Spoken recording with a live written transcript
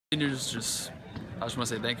Seniors, I just want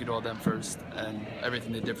to say thank you to all them first and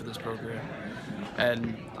everything they did for this program.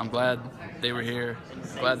 And I'm glad they were here,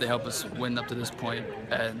 glad they helped us win up to this point.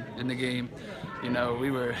 And in the game, you know,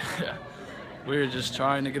 we were just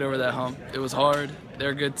trying to get over that hump. It was hard. They're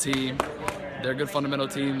a good team. They're a good fundamental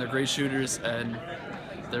team. They're great shooters, and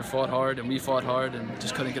they fought hard, and we fought hard, and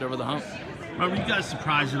just couldn't get over the hump. Were you guys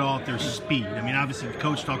surprised at all at their speed? I mean, obviously the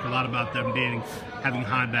coach talked a lot about them having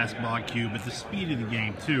high basketball IQ, but the speed of the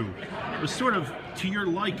game too was sort of to your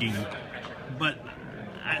liking. But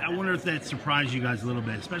I wonder if that surprised you guys a little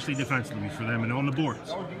bit, especially defensively for them and on the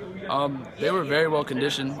boards. They were very well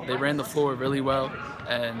conditioned. They ran the floor really well,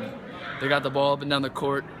 and they got the ball up and down the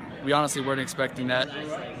court. We honestly weren't expecting that,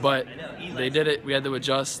 but they did it. We had to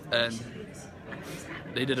adjust, and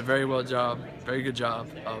they did a very good job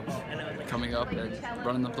of coming up and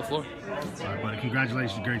running up the floor. All right, buddy.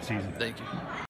 Congratulations. Great season. Thank you.